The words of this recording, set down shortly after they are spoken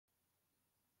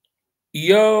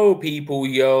Yo,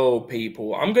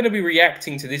 people. I'm going to be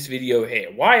reacting to this video here.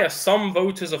 Why are some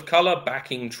voters of color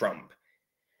backing Trump?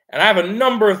 And I have a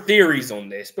number of theories on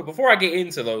this, but before I get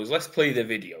into those, let's play the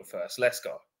video first. Let's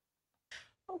go.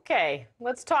 Okay,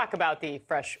 let's talk about the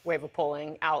fresh wave of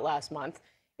polling out last month.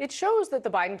 It shows that the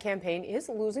Biden campaign is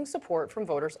losing support from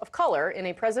voters of color in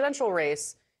a presidential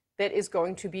race that is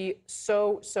going to be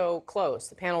so close.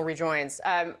 The panel rejoins.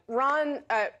 Ron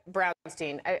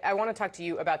Brownstein, I want to talk to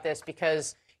you about this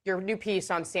because your new piece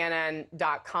on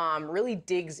CNN.com really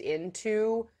digs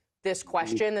into this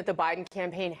question that the Biden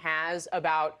campaign has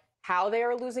about how they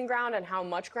are losing ground and how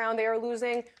much ground they are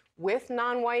losing with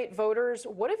non-white voters.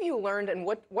 What have you learned, and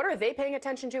what are they paying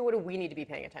attention to? What do we need to be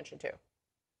paying attention to?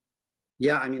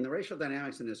 Yeah, I mean, the racial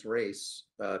dynamics in this race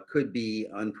could be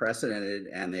unprecedented,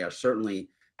 and they are certainly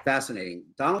fascinating.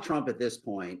 Donald Trump at this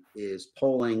point is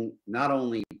polling not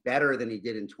only better than he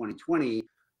did in 2020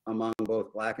 among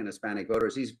both Black and Hispanic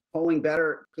voters, he's polling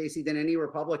better, Casey, than any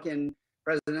Republican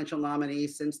presidential nominee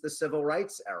since the civil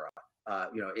rights era.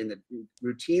 In the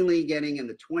routinely getting in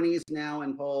the 20s now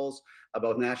in polls,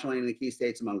 both nationally and in the key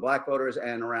states among Black voters,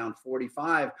 and around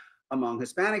 45 among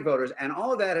Hispanic voters. And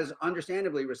all of that has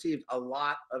understandably received a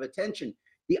lot of attention.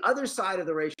 The other side of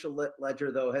the racial ledger,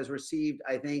 though, has received,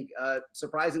 I think,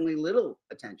 surprisingly little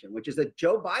attention, which is that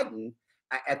Joe Biden,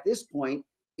 at this point,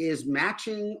 is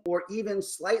matching or even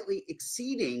slightly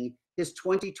exceeding his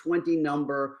 2020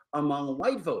 number among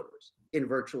white voters in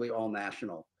virtually all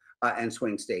national and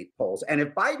swing state polls. And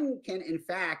if Biden can, in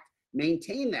fact,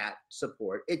 maintain that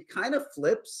support, it kind of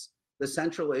flips the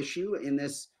central issue in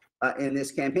this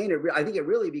campaign. I think it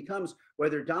really becomes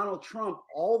whether Donald Trump,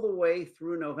 all the way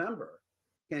through November,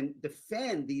 can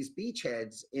defend these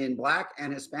beachheads in Black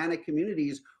and Hispanic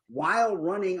communities while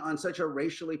running on such a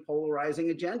racially polarizing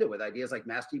agenda with ideas like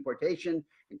mass deportation,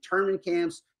 internment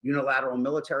camps, unilateral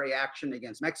military action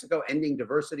against Mexico, ending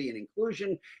diversity and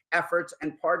inclusion efforts,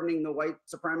 and pardoning the white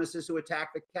supremacists who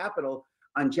attacked the Capitol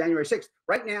on January 6th.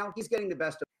 Right now, he's getting the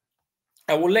best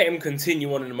of. I will let him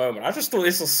continue on in a moment. I just thought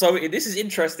this is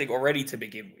interesting already to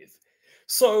begin with.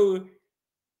 So,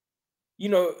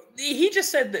 he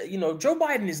just said that, Joe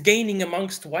Biden is gaining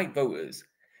amongst white voters,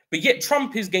 but yet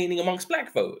Trump is gaining amongst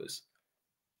Black voters.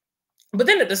 But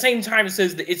then at the same time, it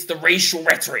says that it's the racial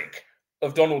rhetoric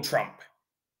of Donald Trump.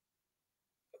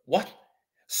 What?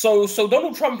 So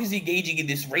Donald Trump is engaging in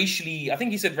this I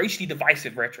think he said racially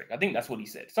divisive rhetoric. I think that's what he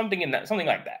said. Something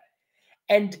like that.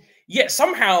 And yet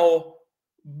somehow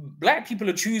Black people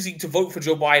are choosing to vote for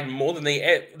Joe Biden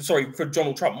for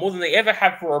Donald Trump more than they ever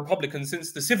have for a Republican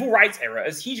since the civil rights era,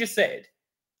 as he just said.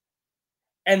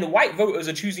 And the white voters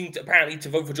are choosing apparently to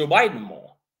vote for Joe Biden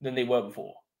more than they were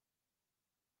before.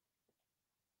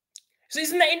 So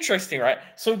isn't that interesting, right?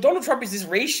 So Donald Trump is this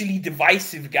racially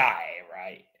divisive guy,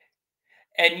 right?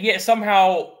 And yet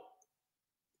somehow,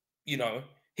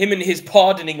 him and his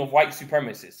pardoning of white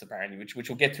supremacists, apparently, which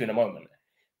we'll get to in a moment.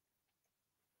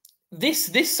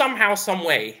 This somehow, some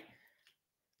way,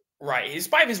 right, in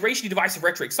spite of his racially divisive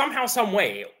rhetoric, somehow, some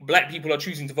way, Black people are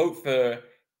choosing to vote for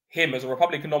him as a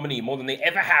Republican nominee more than they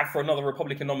ever have for another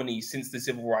Republican nominee since the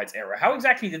civil rights era. How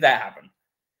exactly did that happen?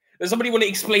 Does somebody want to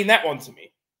explain that one to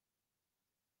me?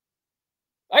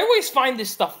 I always find this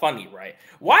stuff funny, right?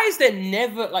 Why is there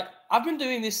never, I've been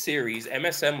doing this series,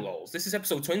 MSM Lols. This is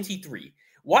episode 23.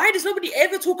 Why does nobody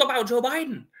ever talk about Joe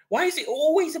Biden? Why is it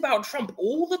always about Trump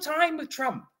all the time with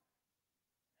Trump?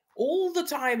 All the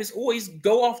time, it's always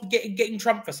go off getting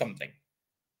Trump for something.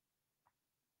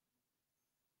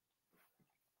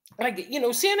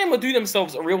 CNN will do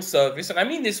themselves a real service, and I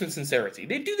mean this with sincerity.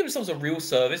 They do themselves a real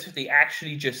service if they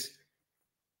actually just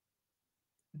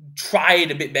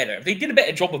tried a bit better. If they did a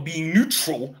better job of being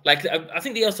neutral, like I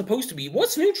think they are supposed to be.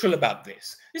 What's neutral about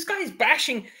this? This guy is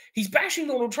bashing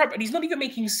Donald Trump, and he's not even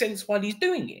making sense while he's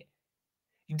doing it.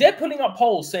 They're pulling up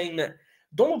polls saying that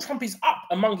Donald Trump is up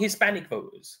among Hispanic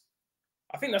voters.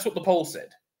 I think that's what the poll said.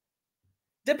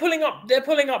 They're pulling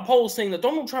up polls saying that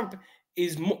Donald Trump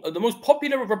is the most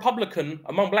popular Republican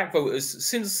among Black voters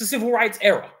since the civil rights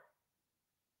era.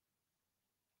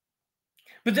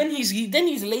 But then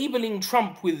he's labeling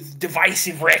Trump with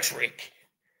divisive rhetoric,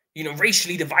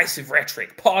 racially divisive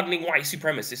rhetoric, pardoning white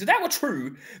supremacists. If that were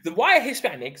true, then why are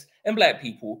Hispanics and Black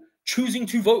people choosing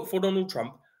to vote for Donald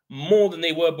Trump more than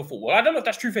they were before? Well, I don't know if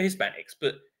that's true for Hispanics,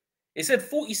 but it said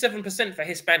 47% for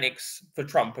Hispanics for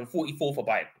Trump and 44% for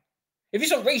Biden. If he's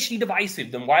so racially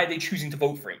divisive, then why are they choosing to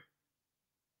vote for him?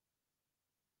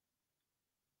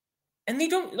 And they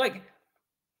don't,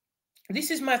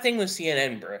 this is my thing with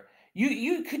CNN, bro.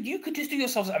 You could just do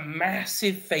yourselves a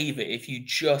massive favor if you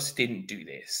just didn't do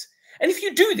this. And if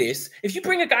you do this, if you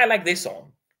bring a guy like this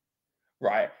on,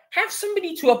 right? Have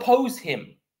somebody to oppose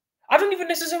him. I don't even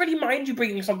necessarily mind you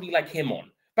bringing somebody like him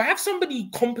on, but have somebody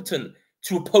competent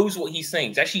to oppose what he's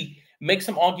saying, to actually make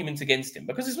some arguments against him.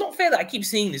 Because it's not fair that I keep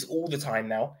seeing this all the time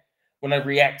now when I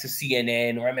react to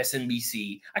CNN or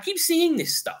MSNBC. I keep seeing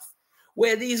this stuff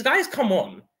where these guys come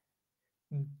on,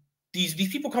 these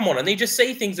people come on and they just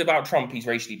say things about Trump. He's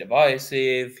racially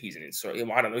divisive. He's an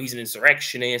he's an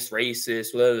insurrectionist,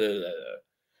 racist, blah, blah, blah,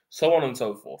 so on and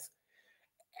so forth.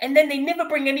 And then they never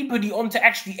bring anybody on to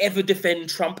actually ever defend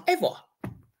Trump ever.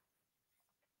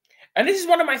 And this is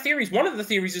one of my theories. One of the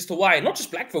theories as to why not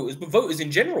just black voters, but voters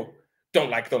in general don't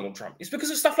like Donald Trump. It's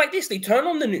because of stuff like this. They turn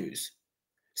on the news,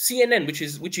 CNN, which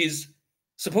is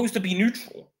supposed to be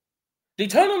neutral. They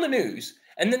turn on the news,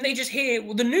 and then they just hear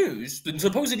the news, the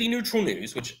supposedly neutral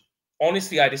news, which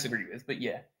honestly I disagree with, but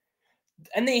yeah.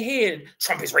 And they hear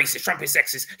Trump is racist, Trump is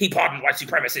sexist, he pardoned white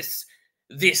supremacists,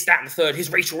 this, that, and the third, his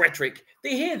racial rhetoric.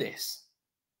 They hear this.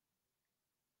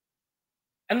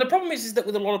 And the problem is that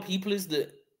with a lot of people is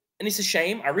that, and it's a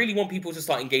shame, I really want people to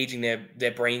start engaging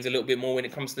their brains a little bit more when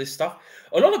it comes to this stuff.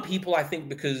 A lot of people, I think,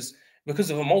 because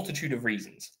of a multitude of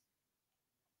reasons.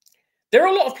 There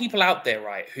are a lot of people out there,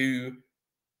 right, who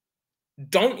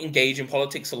don't engage in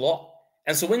politics a lot.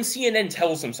 And so when CNN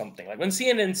tells them something, like when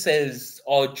CNN says,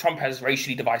 oh, Trump has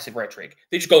racially divisive rhetoric,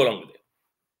 they just go along with it.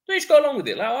 They just go along with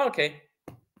it. Like, oh, okay.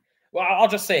 Well, I'll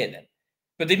just say it then.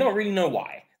 But they don't really know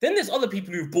why. Then there's other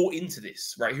people who've bought into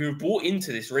this, right? Who have bought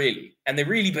into this really, and they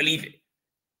really believe it.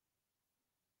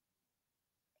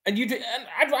 And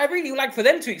I really would like for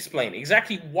them to explain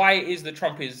exactly why it is that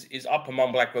Trump is up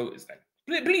among black voters then.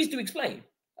 Please do explain.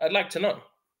 I'd like to know.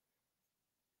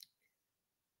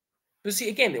 But see,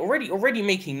 again, already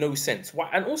making no sense. Why?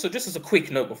 And also, just as a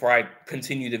quick note before I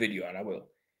continue the video, and I will.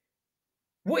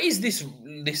 What is this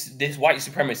white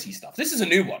supremacy stuff? This is a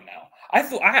new one now. I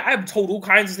thought I've told all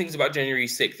kinds of things about January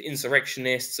 6th,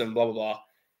 insurrectionists and blah, blah, blah,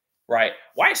 right?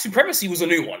 White supremacy was a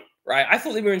new one, right? I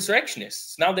thought they were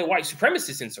insurrectionists. Now they're white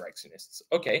supremacist insurrectionists.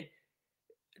 Okay.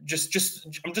 I'm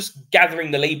just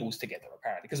gathering the labels together,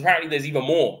 apparently, because apparently there's even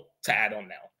more to add on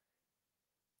now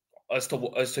as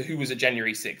to who was at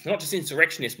January 6th. Not just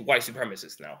insurrectionists, but white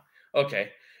supremacists now.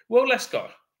 Okay. Well, let's go.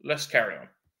 Let's carry on.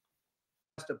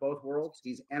 Of both worlds.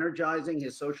 He's energizing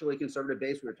his socially conservative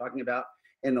base we were talking about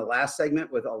in the last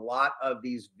segment with a lot of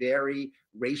these very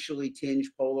racially tinged,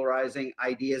 polarizing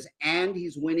ideas, and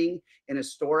he's winning an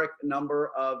historic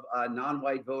number of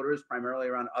non-white voters, primarily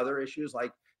around other issues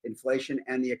like inflation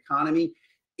and the economy.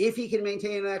 If he can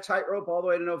maintain that tightrope all the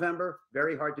way to November,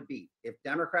 very hard to beat. If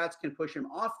Democrats can push him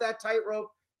off that tightrope,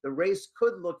 the race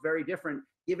could look very different,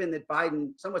 given that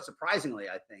Biden, somewhat surprisingly,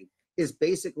 I think, is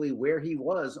basically where he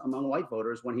was among white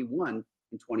voters when he won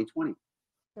in 2020.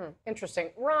 Interesting.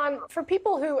 Ron, for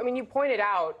people who, I mean, you pointed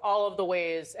out all of the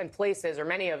ways and places, or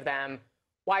many of them,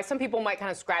 why some people might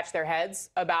kind of scratch their heads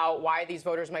about why these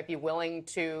voters might be willing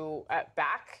to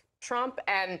back Trump.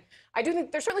 And I do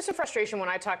think there's certainly some frustration when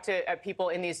I talk to people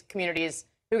in these communities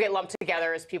who get lumped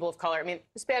together as people of color. I mean,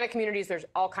 Hispanic communities, there's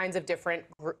all kinds of different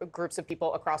groups of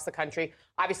people across the country.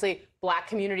 Obviously, black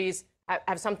communities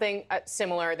have something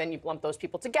similar, then you lump those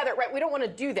people together, right? We don't want to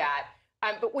do that.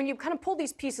 But when you kind of pull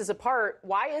these pieces apart,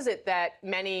 why is it that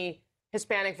many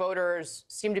Hispanic voters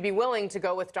seem to be willing to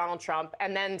go with Donald Trump?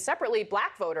 And then separately,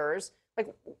 black voters,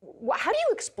 like, how do you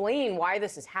explain why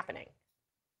this is happening?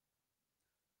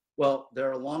 Well, there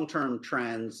are long-term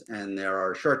trends and there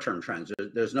are short-term trends.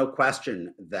 There's no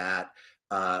question that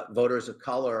voters of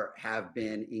color have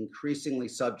been increasingly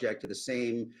subject to the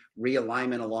same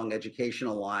realignment along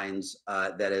educational lines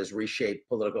that has reshaped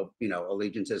political,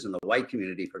 allegiances in the white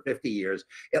community for 50 years.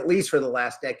 At least for the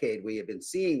last decade, we have been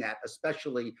seeing that,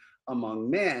 especially among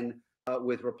men,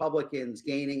 with Republicans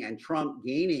gaining and Trump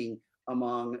gaining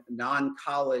among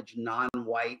non-college,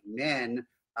 non-white men.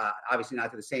 Obviously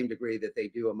not to the same degree that they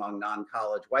do among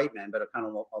non-college white men, but kind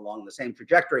of along the same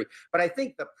trajectory. But I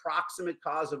think the proximate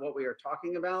cause of what we are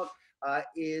talking about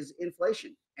is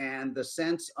inflation and the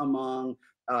sense among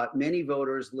many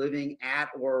voters living at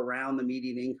or around the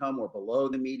median income or below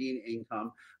the median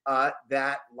income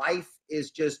that life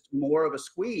is just more of a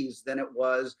squeeze than it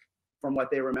was from what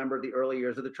they remember the early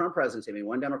years of the Trump presidency. I mean,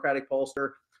 one Democratic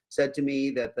pollster said to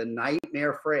me that the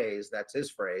nightmare phrase, that's his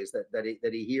phrase,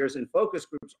 that he hears in focus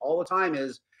groups all the time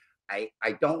is, I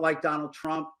don't like Donald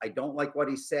Trump. I don't like what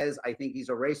he says. I think he's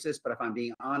a racist. But if I'm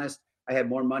being honest, I had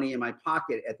more money in my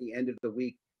pocket at the end of the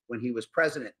week when he was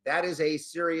president. That is a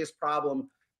serious problem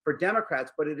for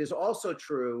Democrats. But it is also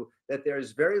true that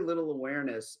there's very little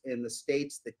awareness in the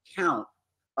states that count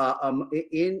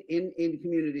in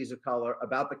communities of color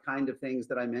about the kind of things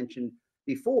that I mentioned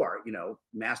before,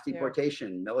 mass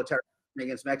deportation, military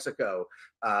against Mexico,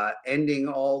 ending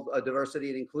all diversity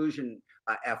and inclusion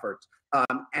efforts.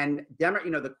 And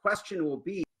the question will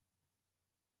be.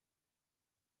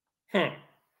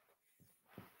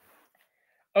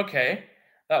 Okay,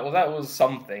 that was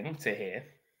something to hear.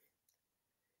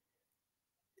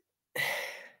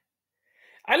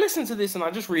 I listen to this and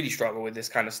I just really struggle with this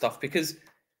kind of stuff because,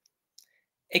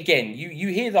 again, you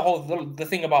hear the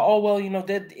thing about, oh well,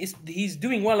 he's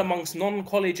doing well amongst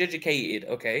non-college educated.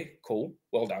 Okay, cool,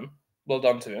 well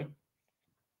done to him.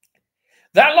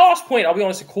 That last point, I'll be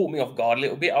honest, it caught me off guard a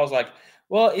little bit. I was like,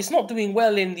 well, it's not doing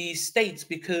well in these states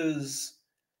because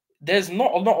there's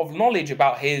not a lot of knowledge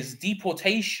about his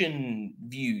deportation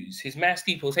views, his mass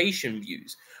deportation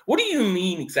views. What do you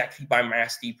mean exactly by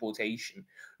mass deportation?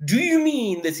 Do you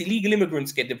mean that illegal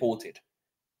immigrants get deported?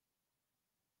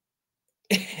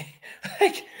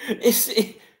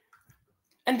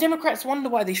 And Democrats wonder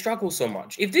why they struggle so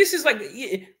much. If this is like,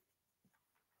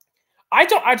 I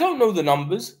don't know the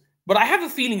numbers, but I have a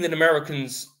feeling that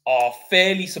Americans are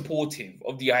fairly supportive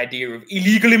of the idea of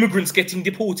illegal immigrants getting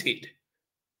deported.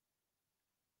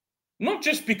 Not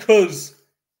just because,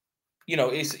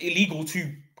 it's illegal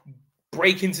to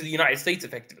break into the United States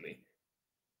effectively,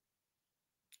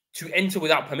 to enter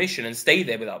without permission and stay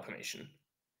there without permission.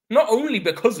 Not only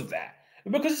because of that,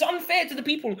 but because it's unfair to the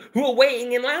people who are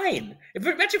waiting in line.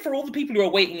 Imagine for all the people who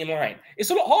are waiting in line, it's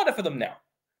a lot harder for them now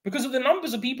because of the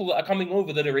numbers of people that are coming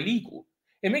over that are illegal.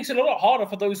 It makes it a lot harder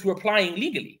for those who are applying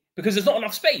legally because there's not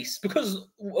enough space because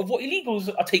of what illegals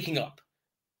are taking up.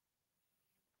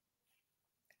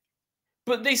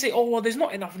 But they say, oh, well, there's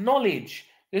not enough knowledge.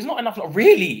 There's not enough.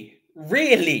 Really?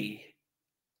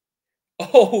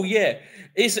 Oh, yeah.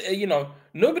 It's,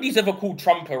 nobody's ever called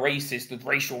Trump a racist with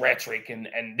racial rhetoric and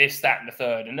this, that, and the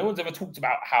third. And no one's ever talked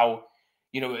about how,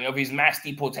 of his mass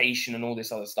deportation and all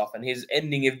this other stuff and his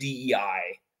ending of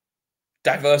DEI,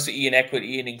 diversity and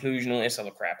equity and inclusion, all this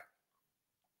other crap.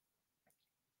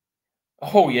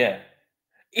 Oh, yeah.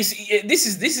 This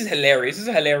is hilarious. This is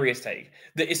a hilarious take.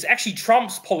 That it's actually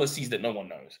Trump's policies that no one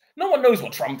knows. No one knows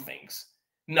what Trump thinks.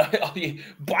 No,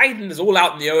 Biden is all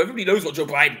out in the air. Everybody knows what Joe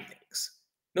Biden thinks.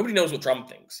 Nobody knows what Trump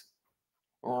thinks.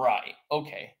 Right.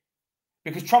 Okay.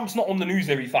 Because Trump's not on the news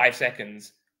every 5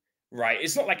 seconds. Right.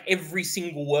 It's not like every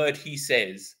single word he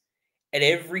says at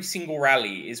every single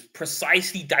rally is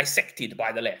precisely dissected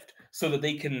by the left so that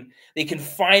they can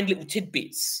find little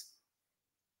tidbits.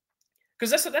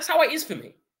 Because that's how it is for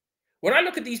me. When I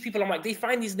look at these people, I'm like, they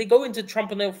go into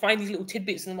Trump and they'll find these little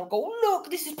tidbits and they'll go, oh,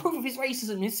 look, this is proof of his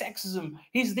racism, his sexism,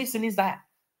 his this and his that.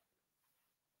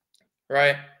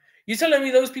 Right? You're telling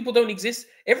me those people don't exist?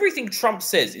 Everything Trump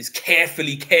says is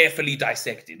carefully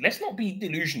dissected. Let's not be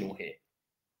delusional here.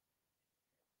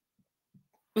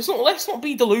 Let's not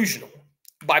be delusional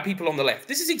by people on the left.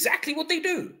 This is exactly what they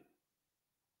do.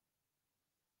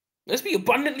 Let's be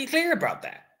abundantly clear about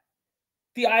that.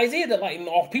 The idea that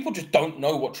people just don't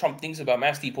know what Trump thinks about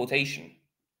mass deportation.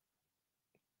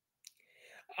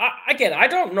 I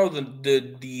don't know the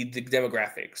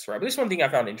demographics, right? But this is one thing I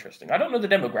found interesting. I don't know the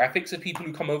demographics of people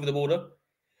who come over the border,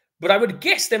 but I would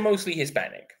guess they're mostly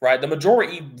Hispanic, right? The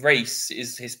majority race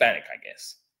is Hispanic, I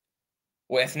guess,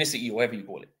 or ethnicity, or whatever you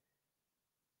call it.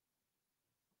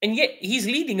 And yet he's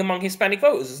leading among Hispanic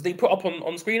voters, as they put up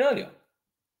on screen earlier.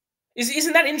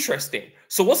 Isn't that interesting?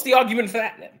 So what's the argument for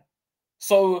that then?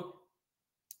 So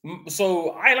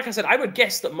like I said, I would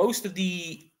guess that most of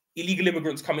the illegal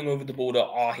immigrants coming over the border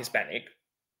are Hispanic.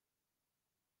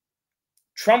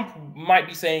 Trump might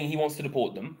be saying he wants to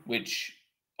deport them, which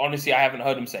honestly I haven't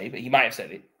heard him say, but he might have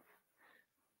said it.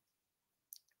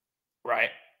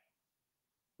 Right.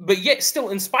 But yet still,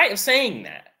 in spite of saying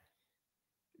that,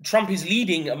 Trump is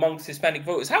leading amongst Hispanic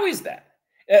voters. How is that?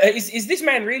 Is this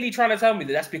man really trying to tell me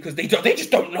that that's because they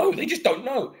just don't know? They just don't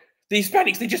know. The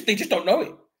Hispanics, they just don't know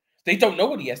it. They don't know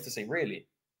what he has to say, really.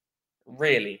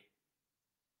 Really.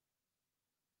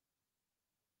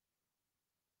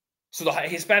 So the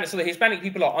Hispanic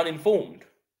people are uninformed.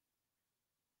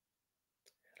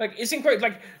 Like, it's incredible.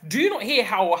 Like, do you not hear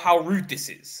how rude this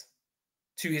is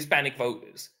to Hispanic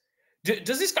voters?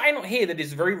 Does this guy not hear that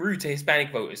it's very rude to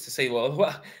Hispanic voters to say,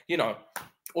 well,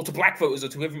 or to black voters or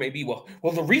to whoever it may be, well,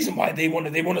 the reason why they want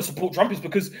to support Trump is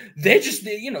because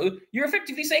you're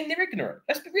effectively saying they're ignorant.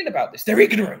 Let's be real about this. They're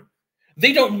ignorant.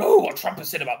 They don't know what Trump has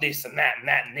said about this and that and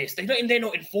that and this. They're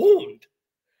not informed.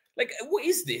 Like, what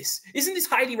is this? Isn't this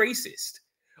highly racist?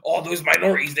 Oh, those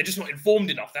minorities, they're just not informed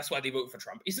enough. That's why they vote for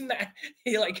Trump. Isn't that,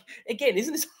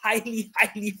 isn't this highly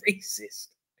racist?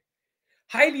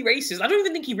 Highly racist. I don't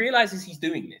even think he realizes he's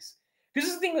doing this. Because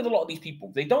this is the thing with a lot of these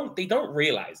people. They don't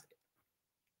realize it.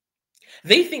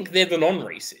 They think they're the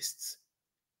non-racists.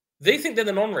 They think they're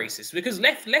the non-racists because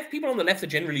left people on the left are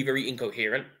generally very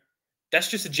incoherent. That's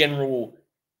just a general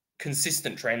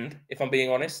consistent trend, if I'm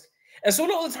being honest. And so a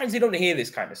lot of the times they don't hear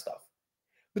this kind of stuff.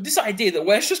 But this idea that,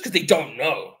 well, it's just because they don't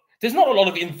know. There's not a lot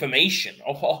of information.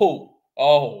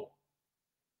 Oh.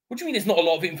 What do you mean there's not a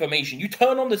lot of information? You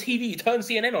turn on the TV, you turn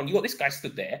CNN on, you got this guy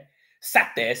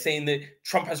sat there saying that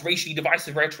Trump has racially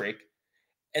divisive rhetoric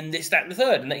and this, that, and the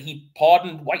third, and that he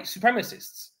pardoned white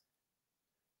supremacists.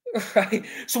 Right?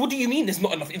 So what do you mean there's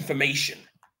not enough information?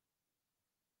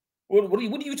 What are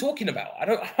you talking about?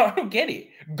 I don't get it.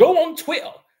 Go on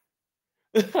Twitter.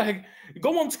 Like,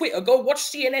 go on Twitter, go watch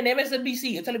CNN,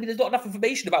 MSNBC. You're telling me there's not enough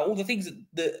information about all the things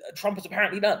that Trump has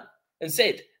apparently done and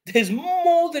said. There's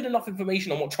more than enough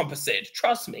information on what Trump has said.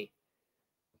 Trust me.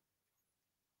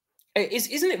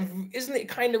 Isn't it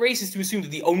kind of racist to assume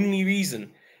that the only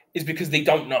reason is because they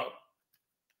don't know?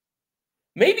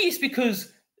 Maybe it's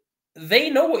because they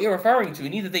know what you're referring to,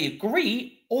 and either they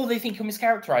agree or they think you're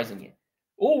mischaracterizing it.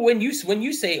 Or when you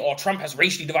say, "Oh, Trump has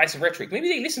racially divisive rhetoric," maybe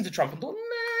they listen to Trump and thought, "Nah,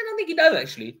 I don't think he does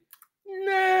actually.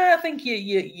 Nah, I think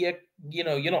you're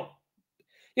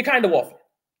kind of waffling."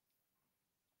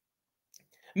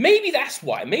 Maybe that's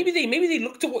why. Maybe they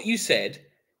looked at what you said,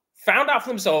 found out for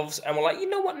themselves, and were like, "You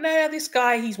know what? Nah, this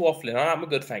guy, he's waffling. I'm a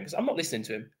good thanks. I'm not listening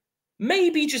to him."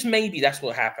 Maybe, just maybe, that's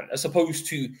what happened, as opposed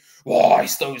to,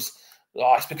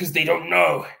 it's because they don't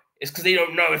know. It's because they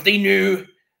don't know. If they knew,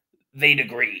 they'd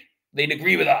agree. They'd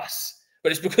agree with us.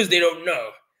 But it's because they don't know.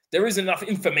 There isn't enough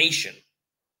information.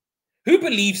 Who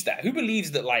believes that? Who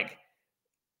believes that, like,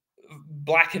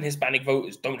 Black and Hispanic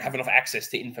voters don't have enough access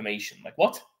to information? Like,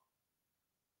 what?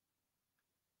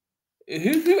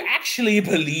 Who actually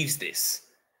believes this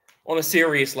on a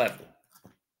serious level?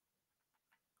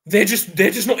 They're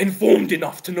just not informed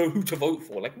enough to know who to vote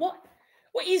for. Like, what?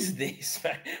 What is this,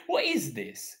 man? What is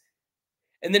this?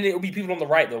 And then it'll be people on the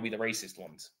right that'll be the racist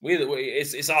ones.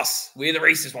 It's us. We're the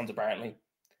racist ones, apparently.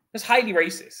 That's highly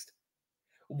racist.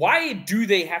 Why do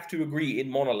they have to agree in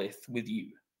monolith with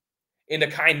you? In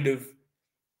a kind of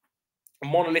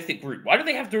monolithic group? Why do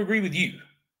they have to agree with you?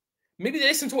 Maybe they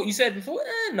listened to what you said and thought,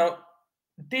 no,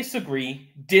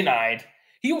 disagree, denied.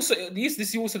 This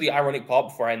is also the ironic part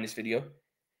before I end this video.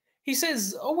 He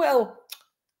says,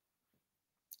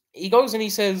 he goes and he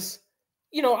says,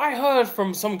 I heard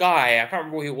from some guy, I can't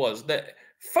remember who it was, that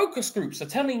focus groups are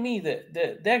telling me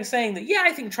that they're saying that, yeah,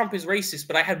 I think Trump is racist,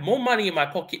 but I had more money in my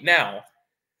pocket now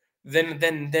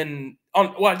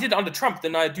I did under Trump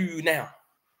than I do now.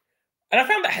 And I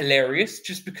found that hilarious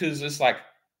just because it's like,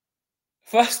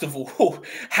 first of all,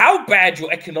 how bad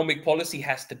your economic policy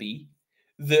has to be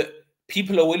that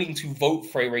people are willing to vote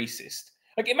for a racist.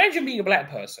 Like, imagine being a Black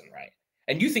person, right?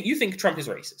 And you think Trump is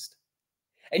racist.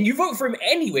 And you vote for him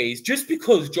anyways, just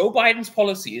because Joe Biden's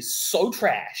policy is so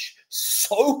trash,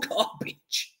 so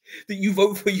garbage, that you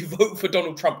vote for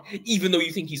Donald Trump, even though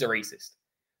you think he's a racist.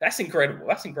 That's incredible.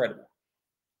 That's incredible.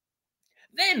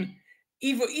 Then,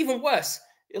 even worse,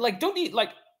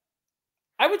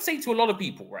 I would say to a lot of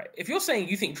people, right? If you're saying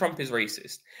you think Trump is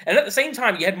racist, and at the same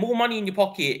time you had more money in your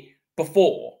pocket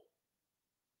before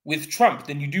with Trump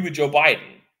than you do with Joe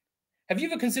Biden, have you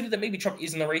ever considered that maybe Trump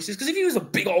isn't a racist? Because if he was a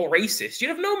big old racist, you'd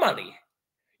have no money.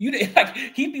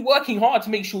 He'd be working hard to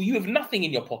make sure you have nothing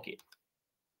in your pocket,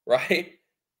 right?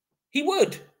 He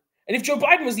would. And if Joe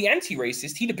Biden was the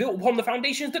anti-racist, he'd have built upon the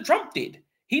foundations that Trump did.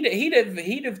 He'd have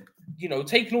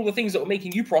taken all the things that were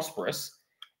making you prosperous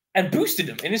and boosted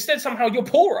them, and instead somehow you're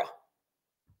poorer.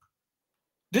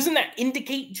 Doesn't that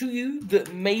indicate to you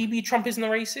that maybe Trump isn't a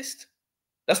racist?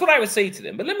 That's what I would say to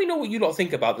them. But let me know what you lot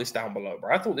think about this down below,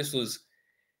 bro. I thought this was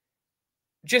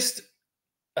just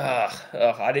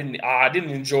I didn't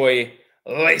enjoy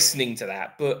listening to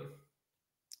that, but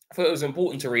I thought it was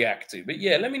important to react to. But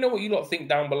yeah, let me know what you lot think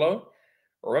down below.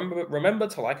 Remember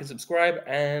to like and subscribe,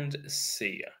 and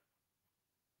see ya.